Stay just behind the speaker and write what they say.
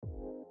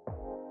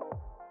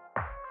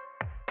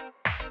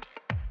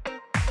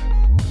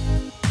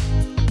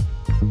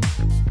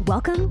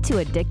Welcome to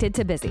Addicted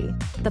to Busy,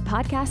 the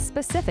podcast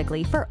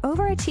specifically for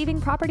overachieving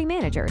property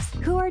managers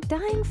who are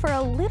dying for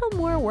a little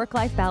more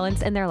work-life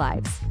balance in their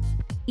lives.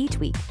 Each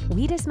week,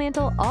 we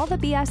dismantle all the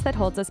BS that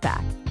holds us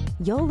back.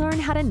 You'll learn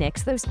how to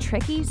nix those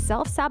tricky,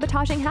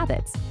 self-sabotaging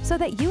habits so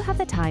that you have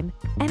the time,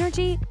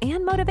 energy,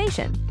 and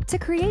motivation to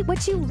create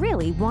what you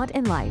really want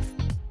in life.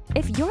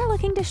 If you're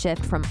looking to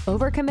shift from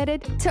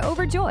overcommitted to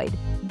overjoyed,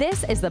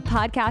 this is the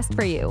podcast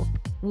for you.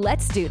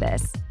 Let's do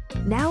this.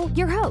 Now,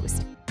 your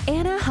host,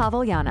 Anna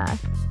Haviliana.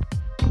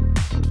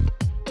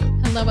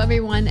 Hello,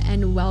 everyone,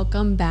 and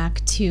welcome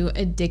back to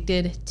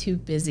Addicted to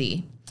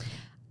Busy.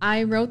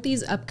 I wrote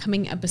these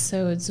upcoming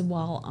episodes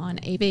while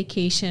on a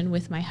vacation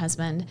with my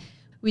husband.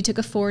 We took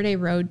a 4-day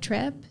road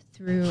trip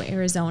through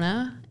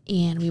Arizona,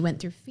 and we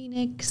went through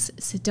Phoenix,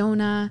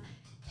 Sedona,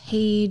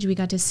 Page. We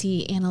got to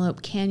see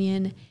Antelope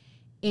Canyon,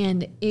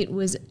 and it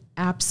was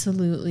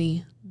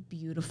absolutely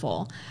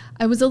beautiful.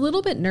 I was a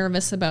little bit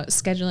nervous about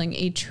scheduling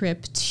a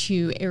trip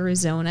to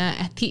Arizona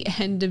at the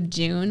end of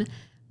June,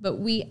 but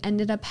we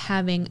ended up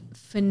having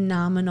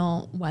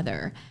phenomenal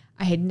weather.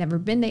 I had never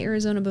been to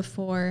Arizona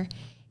before,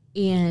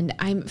 and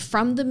I'm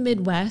from the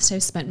Midwest.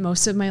 I've spent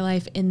most of my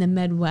life in the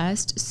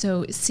Midwest,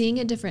 so seeing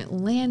a different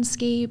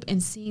landscape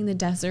and seeing the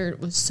desert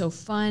was so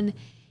fun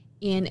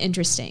and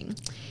interesting.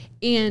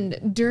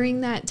 And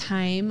during that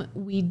time,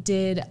 we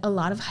did a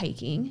lot of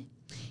hiking.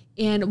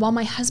 And while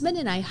my husband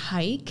and I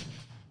hike,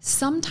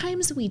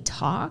 sometimes we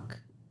talk,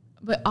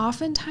 but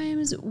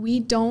oftentimes we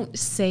don't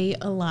say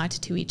a lot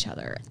to each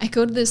other. I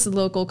go to this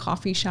local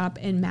coffee shop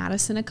in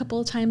Madison a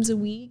couple of times a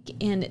week,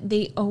 and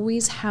they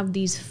always have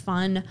these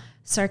fun,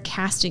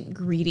 sarcastic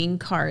greeting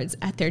cards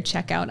at their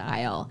checkout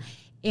aisle.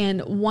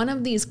 And one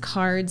of these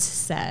cards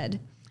said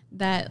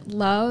that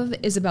love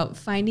is about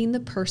finding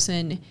the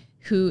person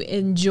who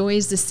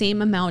enjoys the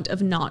same amount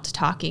of not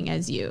talking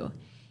as you.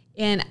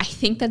 And I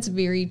think that's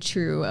very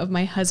true of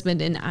my husband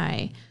and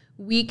I.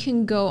 We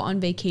can go on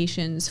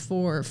vacations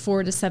for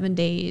 4 to 7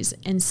 days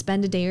and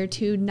spend a day or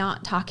two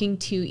not talking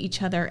to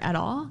each other at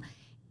all.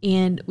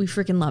 And we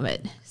freaking love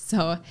it.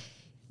 So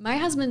my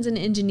husband's an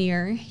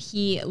engineer.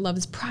 He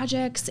loves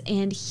projects,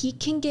 and he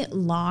can get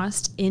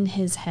lost in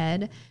his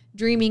head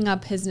dreaming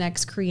up his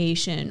next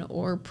creation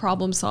or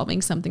problem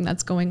solving something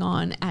that's going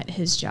on at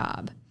his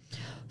job.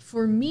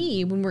 For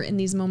me, when we're in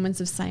these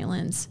moments of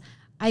silence,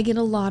 I get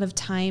a lot of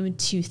time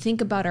to think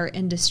about our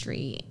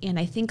industry, and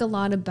I think a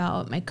lot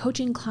about my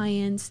coaching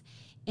clients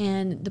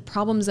and the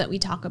problems that we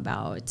talk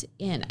about.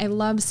 And I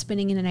love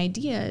spinning in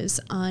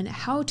ideas on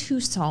how to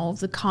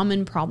solve the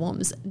common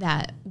problems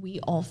that we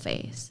all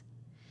face.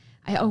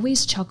 I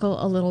always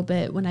chuckle a little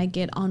bit when I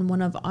get on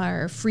one of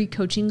our free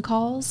coaching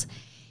calls,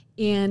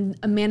 and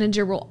a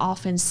manager will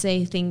often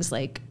say things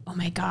like, "Oh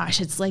my gosh,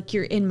 it's like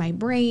you're in my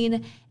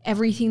brain.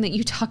 Everything that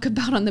you talk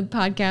about on the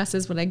podcast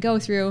is what I go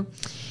through."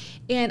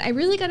 And I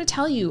really got to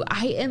tell you,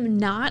 I am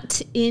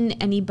not in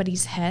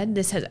anybody's head.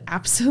 This has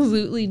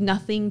absolutely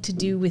nothing to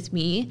do with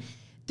me.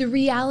 The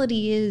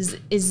reality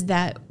is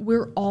that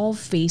we're all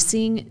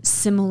facing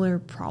similar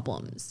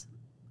problems.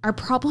 Our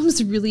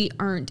problems really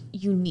aren't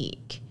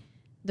unique.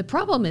 The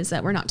problem is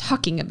that we're not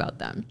talking about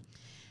them.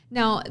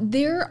 Now,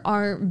 there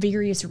are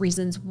various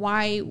reasons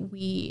why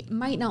we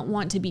might not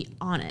want to be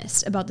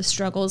honest about the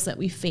struggles that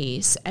we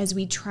face as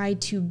we try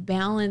to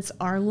balance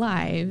our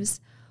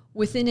lives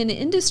within an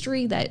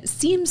industry that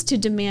seems to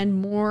demand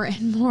more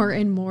and more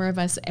and more of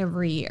us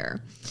every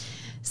year.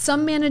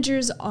 Some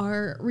managers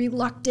are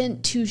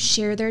reluctant to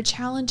share their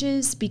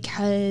challenges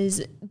because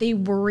they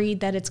worry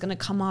that it's going to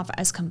come off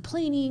as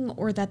complaining,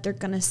 or that they're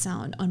going to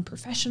sound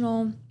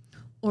unprofessional,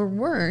 or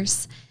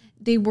worse,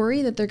 they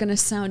worry that they're going to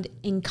sound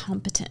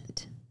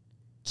incompetent.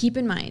 Keep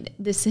in mind,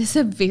 this is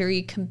a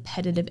very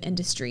competitive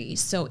industry.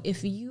 So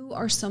if you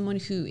are someone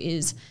who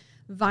is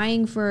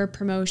vying for a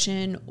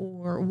promotion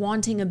or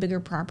wanting a bigger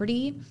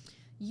property,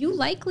 you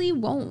likely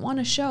won't want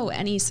to show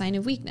any sign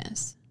of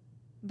weakness.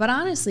 But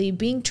honestly,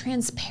 being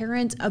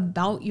transparent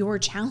about your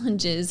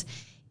challenges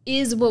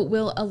is what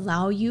will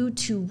allow you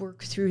to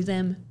work through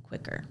them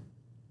quicker.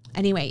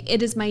 Anyway,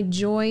 it is my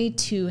joy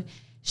to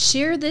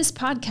share this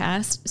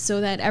podcast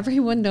so that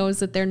everyone knows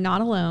that they're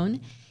not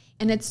alone.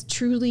 And it's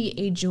truly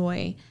a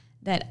joy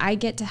that I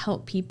get to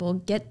help people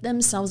get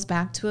themselves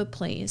back to a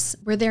place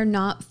where they're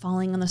not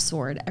falling on the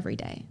sword every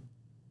day.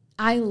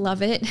 I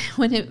love it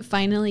when it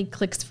finally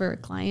clicks for a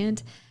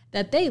client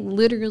that they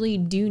literally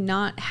do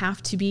not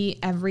have to be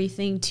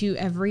everything to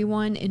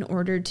everyone in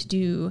order to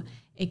do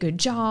a good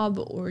job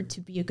or to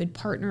be a good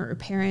partner or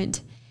parent.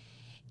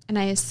 And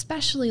I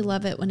especially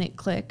love it when it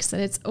clicks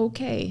that it's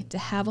okay to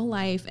have a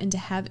life and to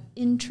have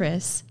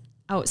interests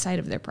outside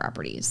of their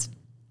properties.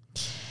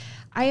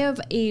 I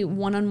have a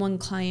one-on-one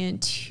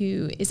client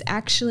who is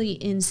actually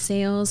in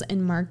sales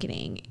and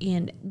marketing,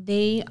 and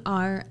they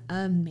are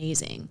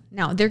amazing.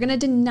 Now, they're going to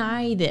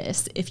deny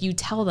this if you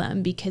tell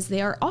them because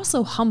they are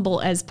also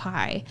humble as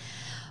pie.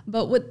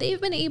 But what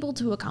they've been able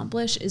to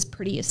accomplish is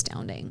pretty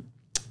astounding.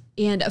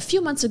 And a few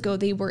months ago,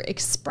 they were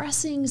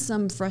expressing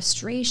some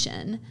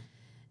frustration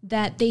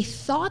that they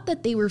thought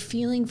that they were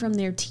feeling from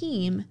their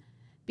team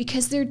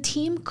because their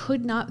team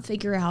could not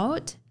figure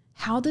out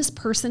how this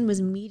person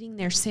was meeting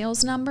their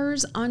sales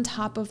numbers on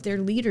top of their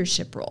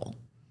leadership role.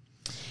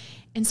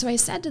 And so I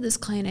said to this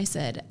client, I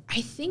said,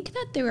 I think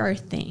that there are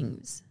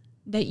things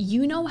that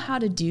you know how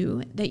to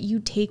do that you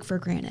take for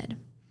granted.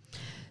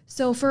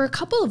 So for a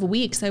couple of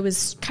weeks, I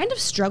was kind of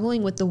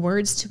struggling with the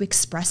words to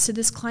express to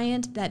this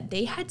client that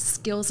they had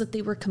skills that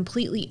they were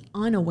completely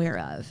unaware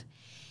of.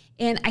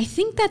 And I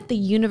think that the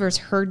universe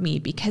heard me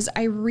because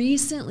I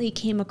recently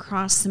came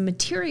across some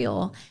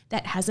material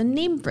that has a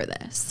name for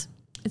this.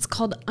 It's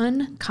called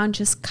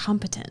unconscious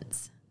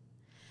competence.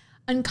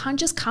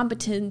 Unconscious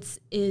competence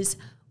is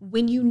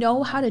when you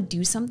know how to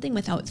do something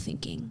without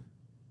thinking.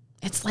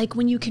 It's like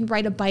when you can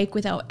ride a bike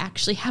without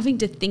actually having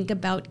to think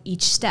about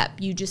each step.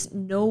 You just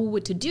know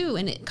what to do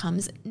and it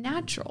comes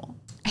natural.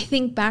 I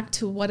think back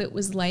to what it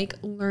was like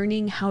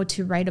learning how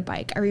to ride a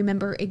bike. I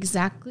remember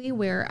exactly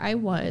where I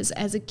was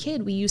as a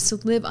kid. We used to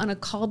live on a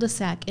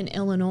cul-de-sac in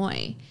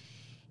Illinois.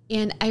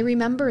 And I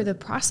remember the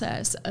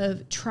process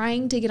of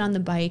trying to get on the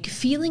bike,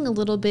 feeling a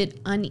little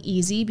bit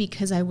uneasy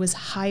because I was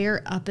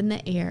higher up in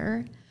the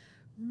air,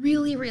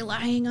 really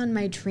relying on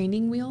my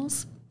training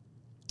wheels.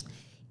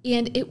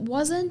 And it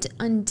wasn't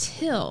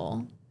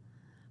until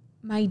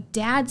my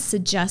dad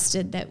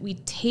suggested that we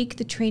take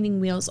the training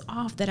wheels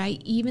off that I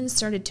even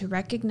started to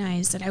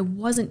recognize that I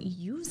wasn't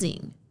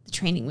using the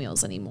training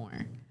wheels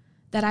anymore,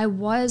 that I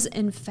was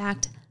in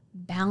fact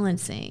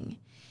balancing.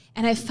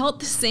 And I felt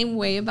the same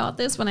way about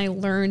this when I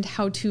learned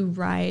how to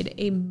ride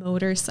a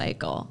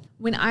motorcycle.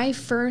 When I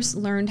first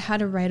learned how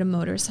to ride a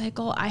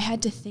motorcycle, I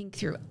had to think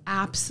through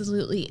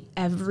absolutely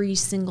every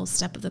single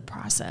step of the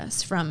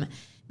process, from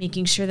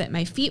making sure that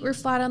my feet were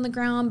flat on the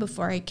ground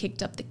before I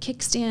kicked up the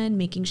kickstand,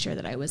 making sure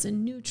that I was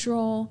in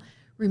neutral,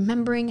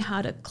 remembering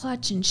how to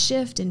clutch and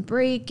shift and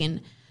brake,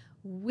 and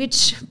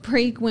which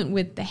brake went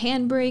with the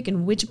handbrake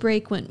and which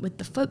brake went with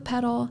the foot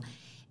pedal.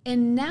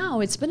 And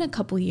now it's been a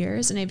couple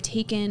years and I've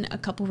taken a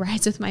couple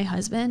rides with my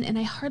husband and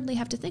I hardly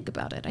have to think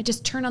about it. I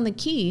just turn on the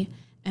key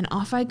and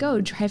off I go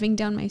driving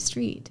down my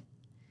street.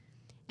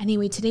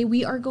 Anyway, today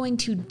we are going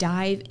to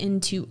dive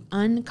into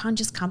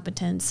unconscious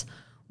competence,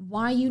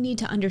 why you need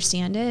to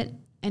understand it,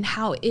 and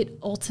how it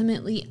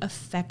ultimately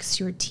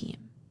affects your team.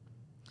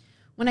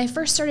 When I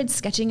first started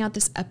sketching out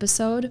this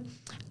episode,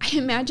 I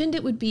imagined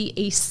it would be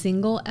a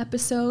single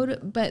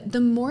episode, but the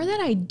more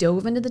that I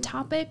dove into the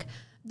topic,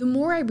 the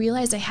more I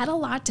realized I had a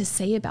lot to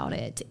say about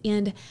it.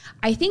 And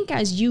I think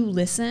as you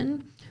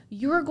listen,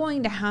 you're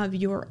going to have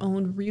your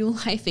own real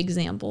life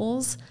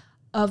examples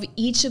of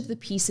each of the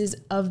pieces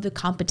of the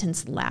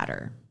competence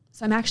ladder.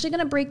 So I'm actually going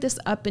to break this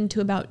up into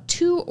about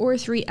 2 or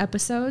 3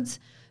 episodes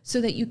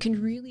so that you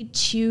can really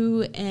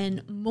chew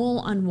and mull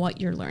on what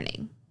you're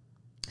learning.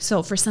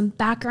 So for some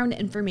background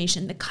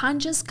information, the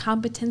conscious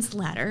competence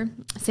ladder,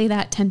 say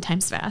that 10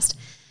 times fast,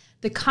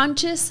 the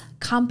conscious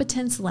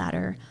competence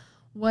ladder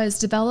was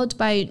developed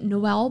by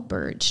Noel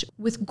Birch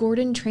with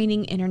Gordon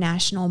Training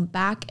International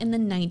back in the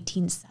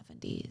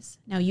 1970s.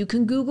 Now you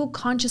can Google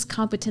conscious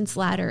competence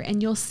ladder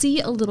and you'll see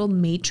a little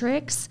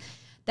matrix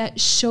that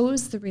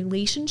shows the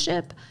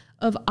relationship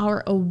of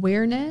our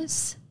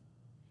awareness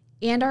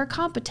and our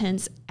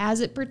competence as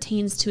it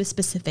pertains to a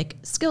specific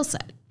skill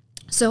set.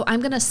 So I'm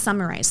going to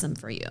summarize them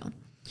for you.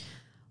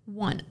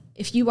 1,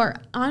 if you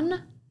are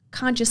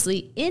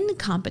unconsciously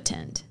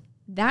incompetent,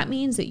 that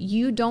means that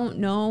you don't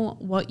know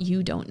what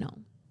you don't know.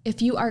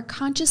 If you are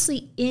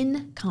consciously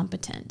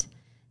incompetent,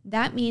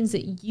 that means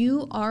that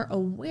you are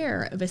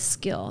aware of a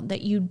skill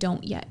that you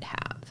don't yet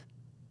have.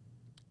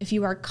 If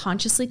you are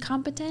consciously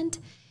competent,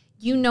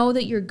 you know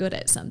that you're good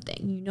at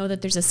something. You know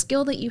that there's a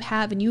skill that you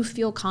have and you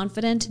feel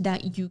confident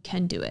that you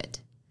can do it.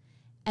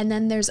 And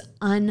then there's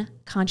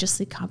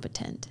unconsciously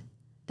competent.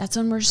 That's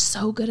when we're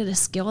so good at a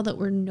skill that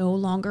we're no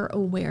longer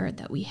aware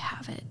that we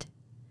have it.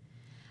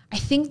 I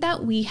think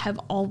that we have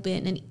all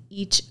been in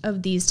each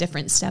of these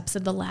different steps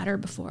of the ladder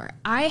before.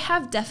 I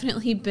have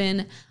definitely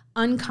been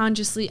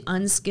unconsciously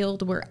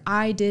unskilled where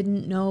I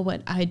didn't know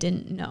what I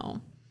didn't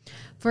know.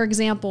 For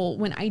example,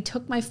 when I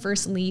took my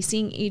first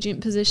leasing agent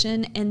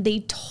position and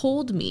they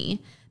told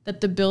me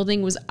that the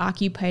building was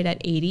occupied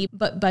at 80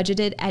 but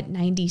budgeted at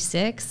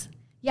 96,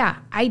 yeah,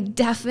 I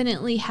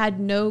definitely had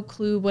no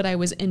clue what I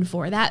was in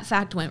for. That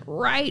fact went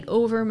right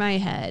over my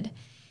head.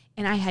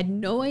 And I had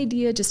no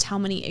idea just how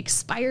many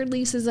expired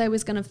leases I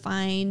was going to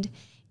find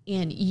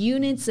and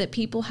units that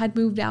people had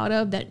moved out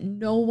of that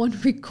no one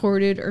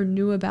recorded or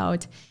knew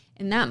about.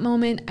 In that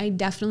moment, I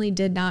definitely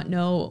did not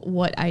know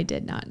what I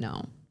did not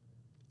know.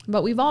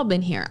 But we've all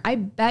been here. I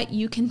bet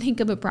you can think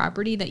of a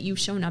property that you've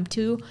shown up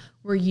to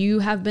where you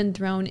have been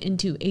thrown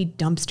into a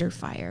dumpster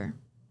fire.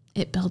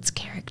 It builds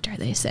character,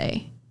 they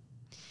say.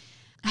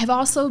 I've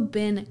also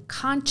been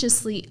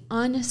consciously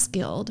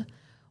unskilled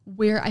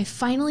where I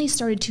finally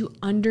started to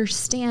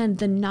understand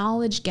the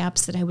knowledge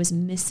gaps that I was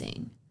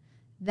missing.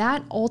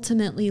 That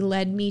ultimately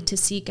led me to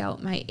seek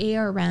out my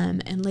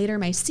ARM and later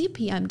my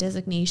CPM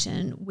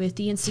designation with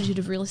the Institute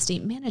of Real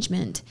Estate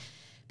Management,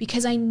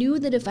 because I knew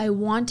that if I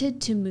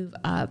wanted to move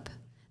up,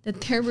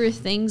 that there were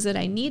things that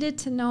I needed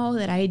to know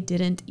that I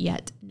didn't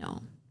yet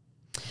know.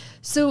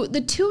 So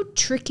the two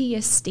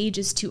trickiest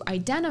stages to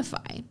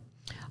identify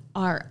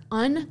are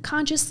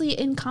unconsciously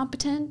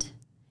incompetent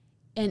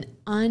and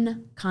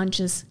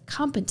unconscious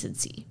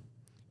competency.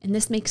 And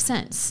this makes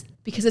sense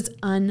because it's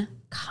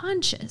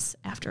unconscious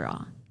after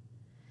all.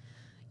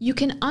 You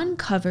can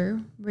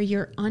uncover where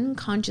you're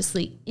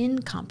unconsciously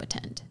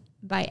incompetent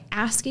by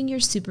asking your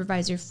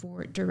supervisor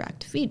for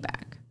direct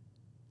feedback.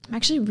 I'm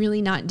actually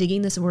really not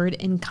digging this word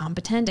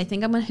incompetent. I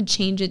think I'm going to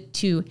change it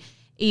to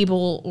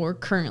able or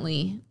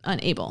currently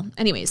unable.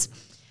 Anyways,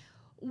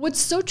 what's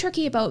so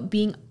tricky about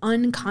being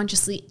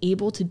unconsciously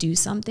able to do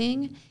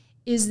something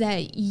is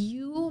that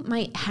you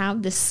might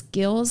have the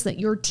skills that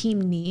your team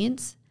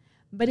needs,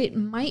 but it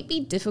might be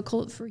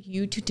difficult for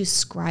you to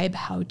describe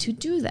how to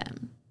do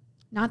them.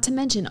 Not to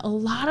mention, a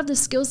lot of the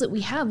skills that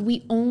we have,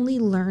 we only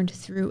learned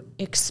through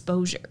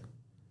exposure.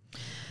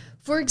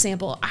 For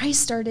example, I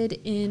started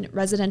in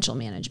residential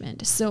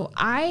management, so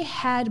I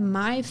had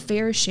my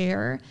fair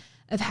share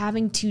of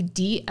having to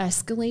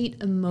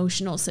de-escalate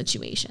emotional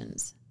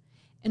situations.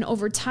 And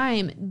over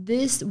time,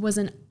 this was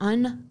an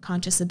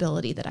unconscious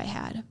ability that I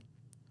had.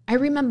 I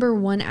remember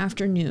one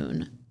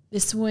afternoon,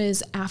 this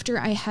was after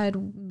I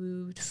had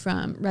moved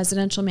from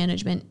residential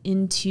management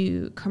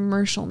into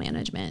commercial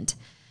management.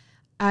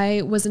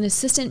 I was an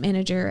assistant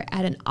manager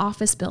at an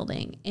office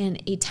building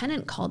and a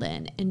tenant called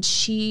in and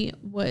she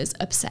was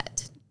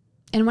upset.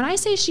 And when I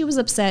say she was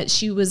upset,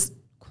 she was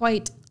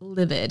quite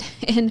livid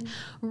and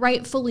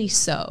rightfully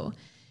so.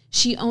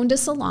 She owned a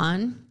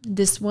salon.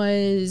 This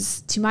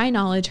was, to my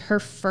knowledge,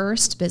 her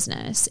first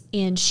business.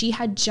 And she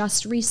had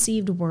just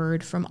received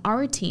word from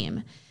our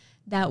team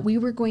that we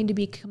were going to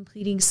be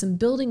completing some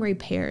building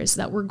repairs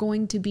that were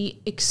going to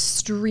be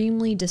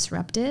extremely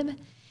disruptive.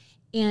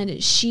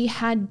 And she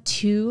had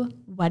 2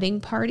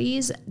 wedding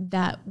parties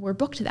that were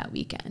booked that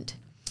weekend.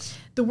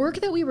 The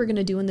work that we were going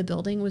to do in the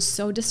building was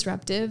so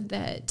disruptive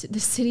that the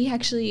city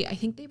actually, I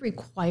think they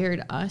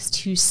required us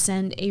to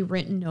send a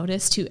written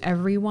notice to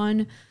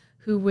everyone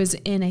who was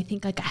in, I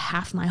think, like a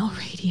half-mile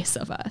radius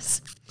of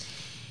us.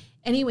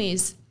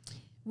 Anyways,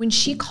 when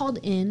she called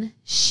in,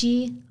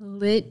 she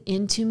lit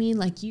into me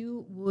like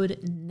you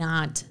would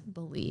not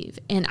believe.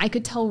 And I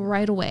could tell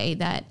right away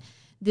that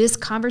this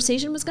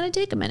conversation was going to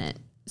take a minute.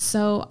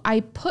 So I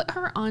put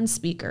her on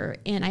speaker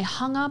and I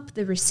hung up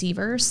the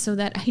receiver so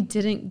that I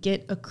didn't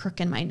get a crook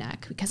in my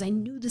neck because I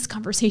knew this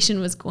conversation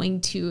was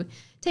going to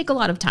take a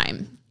lot of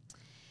time.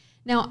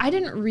 Now, I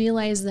didn't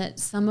realize that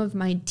some of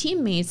my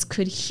teammates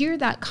could hear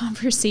that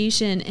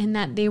conversation and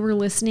that they were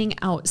listening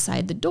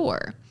outside the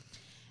door.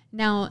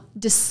 Now,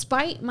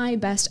 despite my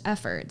best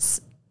efforts,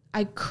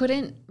 I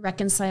couldn't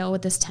reconcile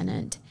with this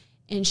tenant,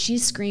 and she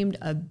screamed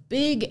a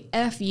big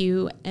F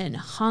you and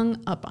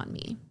hung up on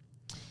me.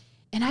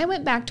 And I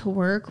went back to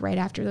work right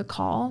after the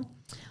call,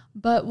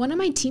 but one of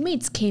my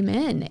teammates came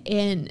in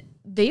and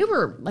they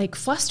were like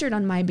flustered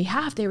on my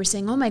behalf. They were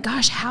saying, "Oh my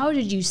gosh, how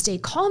did you stay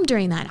calm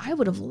during that? I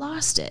would have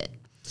lost it."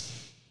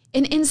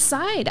 And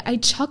inside, I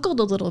chuckled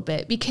a little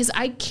bit because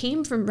I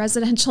came from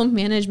residential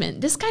management.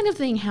 This kind of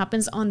thing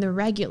happens on the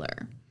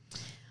regular.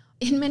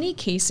 In many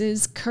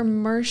cases,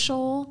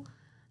 commercial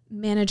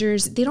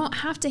managers, they don't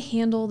have to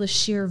handle the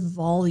sheer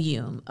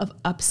volume of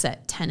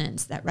upset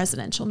tenants that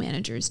residential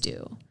managers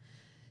do.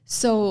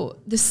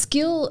 So the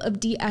skill of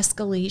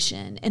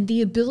de-escalation and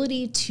the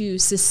ability to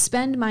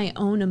suspend my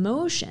own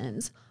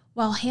emotions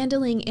while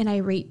handling an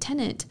irate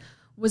tenant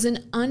was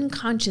an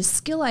unconscious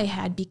skill I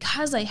had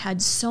because I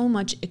had so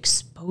much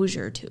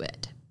exposure to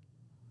it.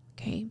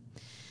 Okay.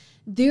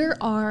 There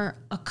are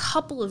a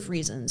couple of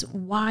reasons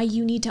why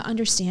you need to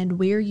understand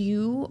where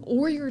you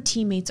or your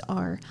teammates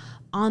are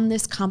on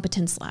this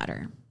competence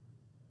ladder.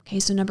 Okay,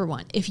 so number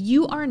 1, if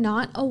you are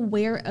not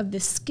aware of the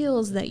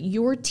skills that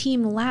your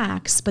team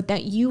lacks, but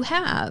that you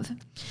have,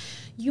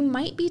 you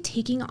might be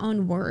taking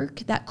on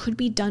work that could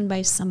be done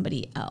by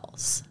somebody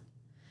else.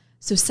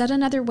 So said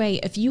another way,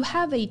 if you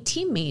have a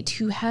teammate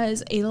who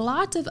has a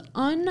lot of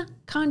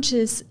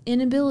unconscious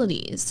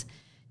inabilities,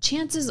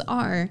 chances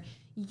are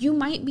you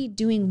might be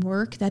doing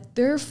work that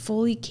they're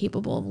fully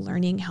capable of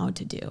learning how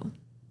to do.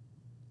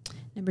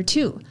 Number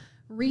 2,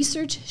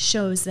 research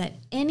shows that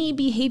any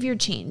behavior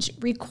change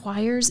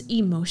requires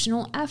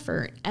emotional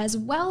effort as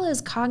well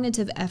as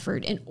cognitive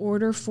effort in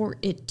order for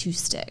it to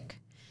stick.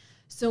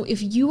 So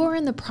if you are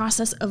in the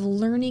process of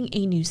learning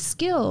a new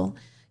skill,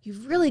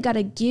 you've really got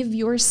to give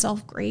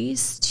yourself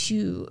grace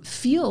to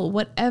feel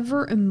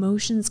whatever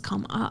emotions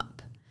come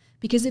up.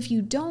 Because if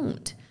you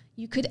don't,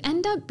 you could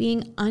end up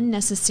being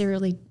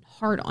unnecessarily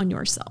hard on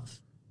yourself.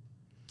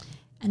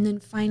 And then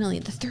finally,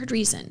 the third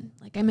reason,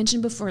 like I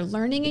mentioned before,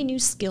 learning a new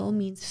skill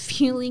means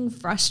feeling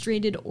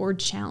frustrated or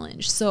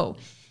challenged. So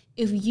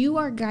if you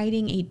are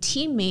guiding a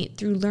teammate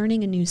through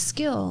learning a new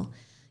skill,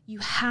 you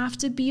have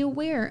to be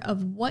aware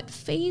of what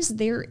phase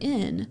they're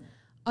in.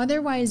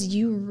 Otherwise,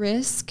 you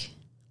risk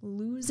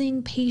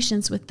losing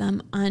patience with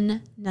them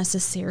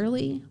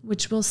unnecessarily,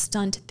 which will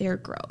stunt their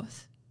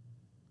growth.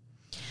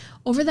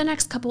 Over the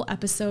next couple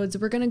episodes,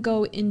 we're going to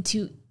go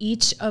into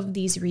each of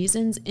these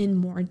reasons in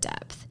more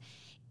depth.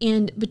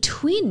 And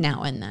between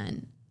now and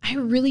then, I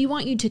really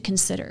want you to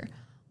consider,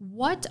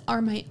 what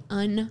are my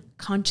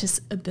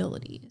unconscious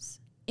abilities?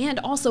 And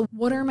also,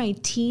 what are my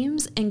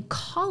team's and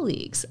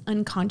colleagues'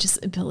 unconscious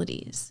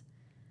abilities?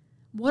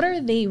 What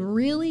are they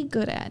really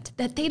good at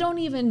that they don't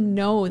even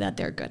know that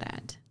they're good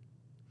at?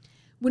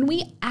 When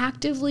we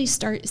actively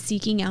start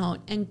seeking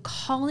out and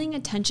calling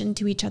attention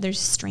to each other's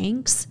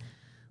strengths,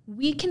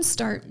 we can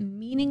start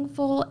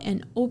meaningful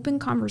and open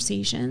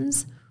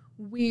conversations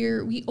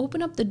where we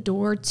open up the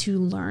door to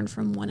learn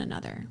from one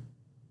another.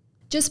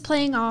 Just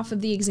playing off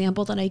of the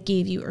example that I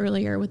gave you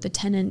earlier with the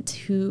tenant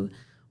who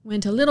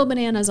went a little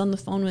bananas on the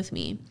phone with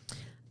me,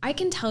 I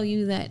can tell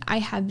you that I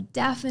have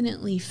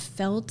definitely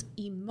felt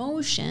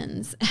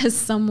emotions as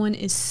someone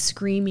is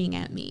screaming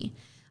at me.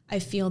 I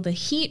feel the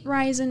heat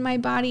rise in my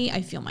body.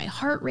 I feel my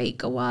heart rate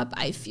go up.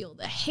 I feel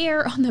the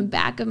hair on the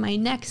back of my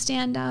neck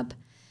stand up.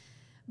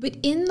 But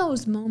in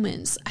those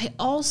moments, I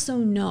also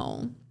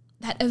know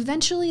that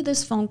eventually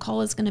this phone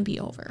call is going to be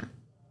over.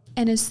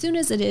 And as soon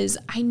as it is,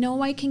 I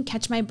know I can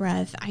catch my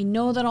breath. I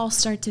know that I'll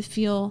start to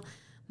feel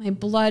my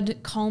blood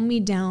calm me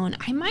down.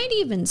 I might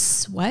even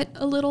sweat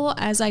a little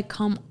as I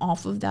come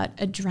off of that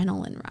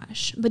adrenaline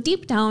rush. But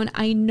deep down,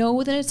 I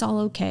know that it's all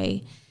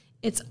okay.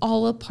 It's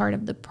all a part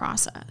of the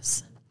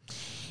process.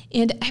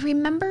 And I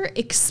remember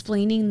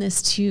explaining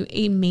this to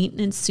a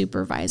maintenance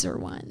supervisor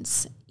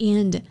once.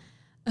 And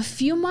a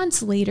few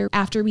months later,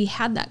 after we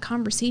had that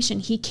conversation,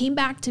 he came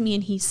back to me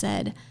and he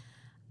said,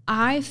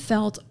 I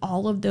felt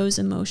all of those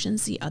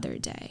emotions the other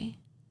day,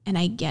 and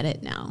I get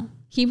it now.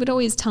 He would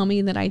always tell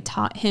me that I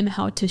taught him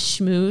how to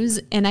schmooze,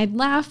 and I'd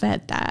laugh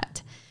at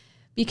that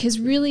because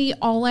really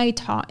all I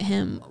taught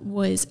him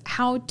was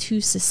how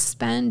to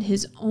suspend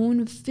his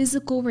own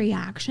physical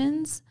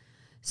reactions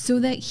so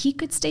that he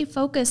could stay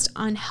focused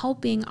on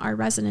helping our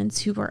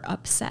residents who were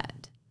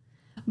upset.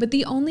 But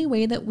the only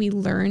way that we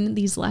learn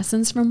these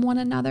lessons from one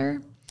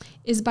another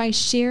is by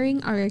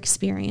sharing our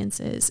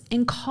experiences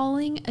and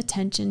calling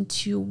attention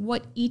to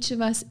what each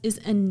of us is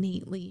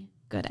innately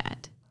good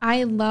at.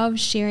 I love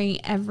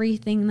sharing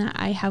everything that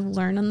I have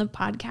learned on the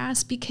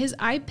podcast because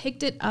I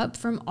picked it up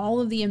from all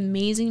of the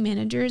amazing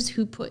managers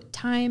who put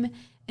time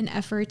and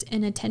effort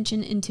and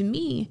attention into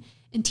me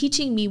and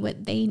teaching me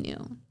what they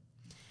knew.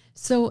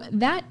 So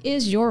that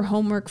is your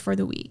homework for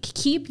the week.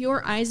 Keep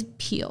your eyes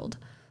peeled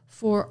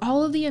for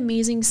all of the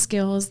amazing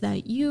skills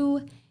that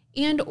you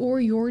and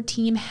or your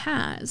team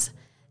has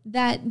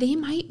that they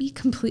might be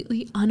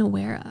completely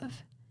unaware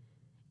of,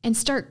 and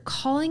start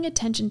calling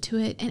attention to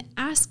it and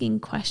asking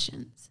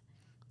questions.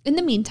 In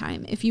the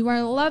meantime, if you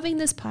are loving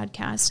this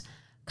podcast,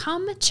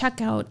 come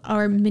check out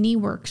our mini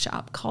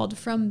workshop called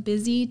From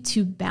Busy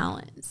to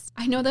Balance.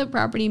 I know that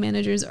property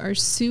managers are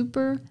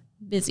super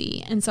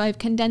busy, and so I've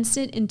condensed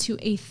it into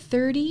a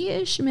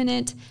 30-ish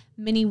minute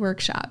mini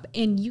workshop,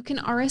 and you can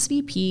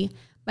RSVP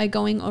by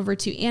going over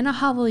to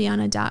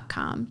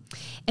annahavliana.com.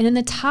 And in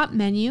the top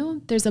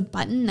menu, there's a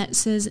button that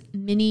says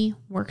Mini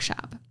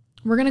Workshop.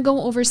 We're going to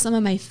go over some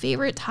of my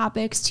favorite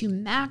topics to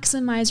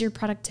maximize your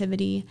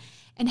productivity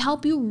and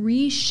help you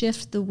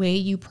reshift the way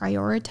you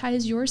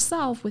prioritize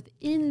yourself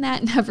within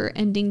that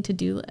never-ending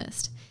to-do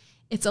list.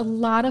 It's a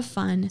lot of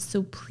fun,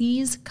 so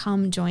please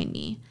come join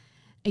me.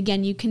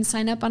 Again, you can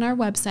sign up on our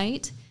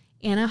website,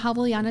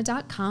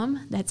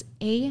 annahavliana.com. That's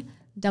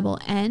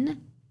ANNAJAV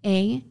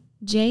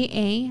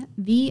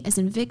as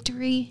in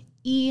victory,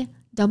 ELLANA.com.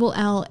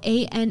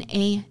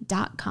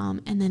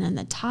 And then on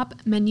the top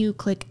menu,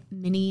 click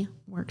Mini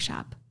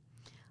Workshop.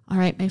 All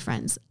right, my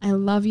friends, I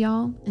love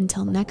y'all.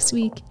 Until next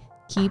week,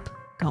 keep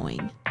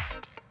going.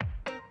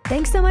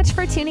 Thanks so much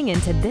for tuning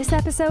in to this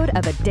episode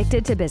of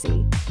Addicted to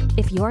Busy.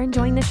 If you're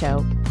enjoying the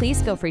show,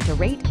 please feel free to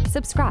rate,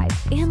 subscribe,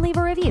 and leave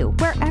a review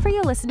wherever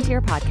you listen to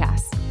your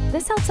podcasts.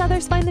 This helps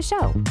others find the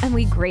show, and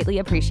we greatly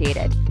appreciate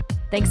it.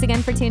 Thanks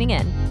again for tuning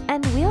in,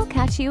 and we'll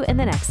catch you in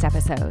the next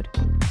episode.